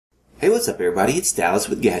Hey, what's up everybody, it's Dallas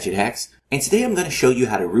with Gadget Hacks, and today I'm going to show you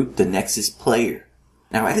how to root the Nexus Player.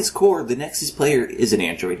 Now at its core, the Nexus Player is an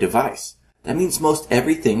Android device. That means most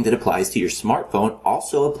everything that applies to your smartphone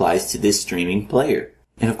also applies to this streaming player.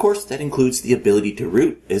 And of course that includes the ability to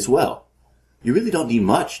root as well. You really don't need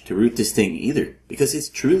much to root this thing either, because it's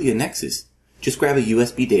truly a Nexus. Just grab a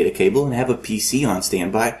USB data cable and have a PC on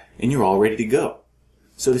standby and you're all ready to go.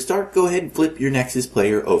 So to start, go ahead and flip your Nexus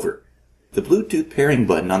Player over. The Bluetooth pairing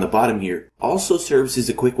button on the bottom here also serves as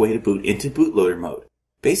a quick way to boot into bootloader mode.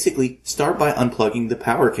 Basically, start by unplugging the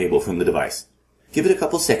power cable from the device. Give it a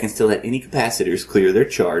couple seconds to let any capacitors clear their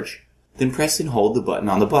charge, then press and hold the button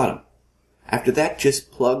on the bottom. After that,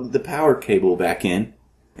 just plug the power cable back in,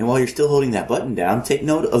 and while you're still holding that button down, take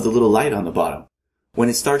note of the little light on the bottom. When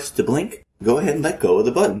it starts to blink, go ahead and let go of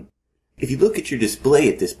the button. If you look at your display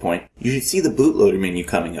at this point, you should see the Bootloader Menu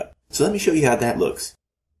coming up. So let me show you how that looks.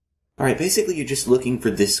 Alright, basically you're just looking for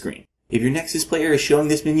this screen. If your Nexus Player is showing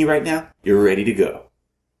this menu right now, you're ready to go.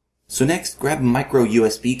 So next, grab a micro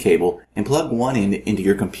USB cable and plug one end into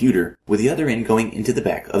your computer with the other end going into the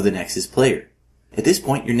back of the Nexus Player. At this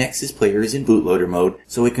point, your Nexus Player is in bootloader mode,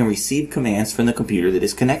 so it can receive commands from the computer that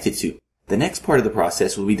it's connected to. The next part of the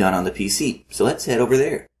process will be done on the PC, so let's head over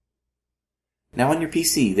there. Now on your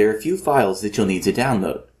PC, there are a few files that you'll need to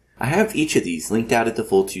download. I have each of these linked out at the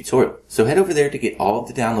full tutorial, so head over there to get all of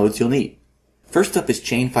the downloads you'll need. First up is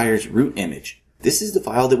Chainfire's root image. This is the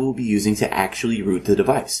file that we'll be using to actually root the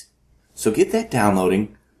device. So get that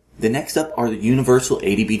downloading. The next up are the universal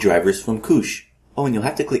Adb drivers from Kush. Oh, and you'll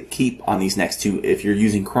have to click keep on these next two if you're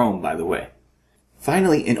using Chrome, by the way.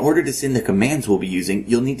 Finally, in order to send the commands we'll be using,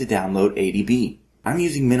 you'll need to download Adb. I'm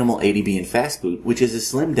using Minimal Adb and Fastboot, which is a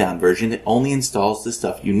slimmed down version that only installs the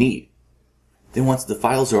stuff you need. Then once the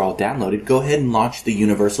files are all downloaded, go ahead and launch the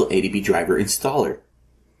Universal Adb Driver installer.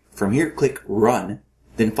 From here, click Run,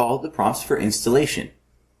 then follow the prompts for installation.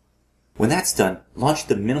 When that's done, launch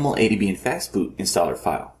the Minimal Adb and Fastboot installer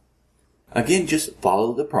file. Again, just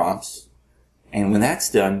follow the prompts, and when that's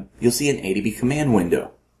done, you'll see an Adb command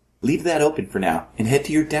window. Leave that open for now, and head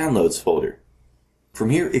to your Downloads folder. From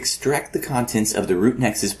here, extract the contents of the root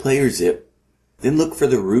Nexus Player zip, then look for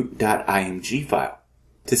the root.img file.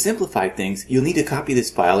 To simplify things, you'll need to copy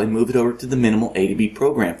this file and move it over to the Minimal Adb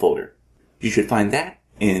Program folder. You should find that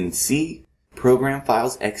in C, Program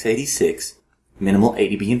Files x86, Minimal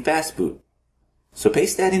Adb and Fastboot. So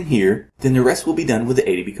paste that in here, then the rest will be done with the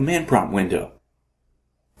Adb command prompt window.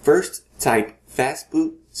 First, type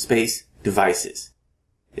fastboot space devices.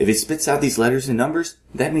 If it spits out these letters and numbers,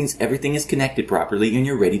 that means everything is connected properly and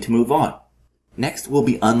you're ready to move on. Next, we'll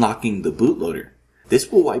be unlocking the bootloader. This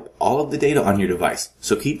will wipe all of the data on your device,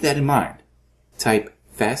 so keep that in mind. Type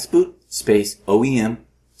fastboot space OEM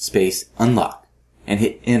space unlock and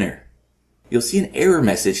hit enter. You'll see an error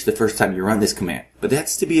message the first time you run this command, but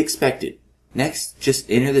that's to be expected. Next, just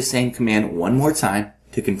enter the same command one more time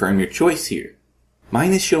to confirm your choice here.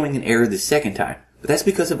 Mine is showing an error the second time, but that's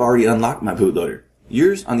because I've already unlocked my bootloader.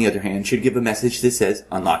 Yours, on the other hand, should give a message that says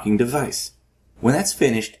unlocking device. When that's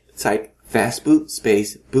finished, type fastboot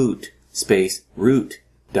space boot space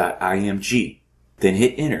root.img, then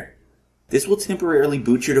hit enter. This will temporarily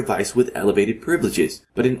boot your device with elevated privileges,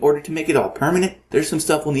 but in order to make it all permanent, there's some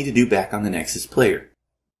stuff we'll need to do back on the Nexus Player.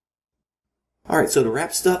 Alright, so to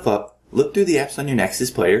wrap stuff up, look through the apps on your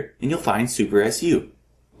Nexus Player and you'll find SuperSU.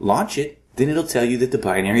 Launch it, then it'll tell you that the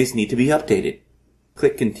binaries need to be updated.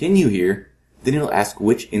 Click continue here, then it'll ask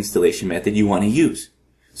which installation method you want to use.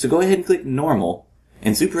 So go ahead and click normal,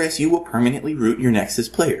 and SuperSU will permanently root your Nexus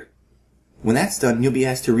Player. When that's done, you'll be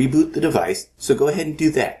asked to reboot the device, so go ahead and do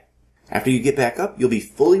that. After you get back up, you'll be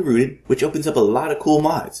fully rooted, which opens up a lot of cool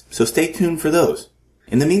mods, so stay tuned for those.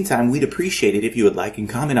 In the meantime, we'd appreciate it if you would like and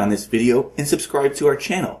comment on this video and subscribe to our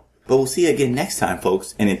channel. But we'll see you again next time,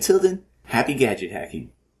 folks, and until then, happy gadget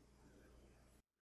hacking.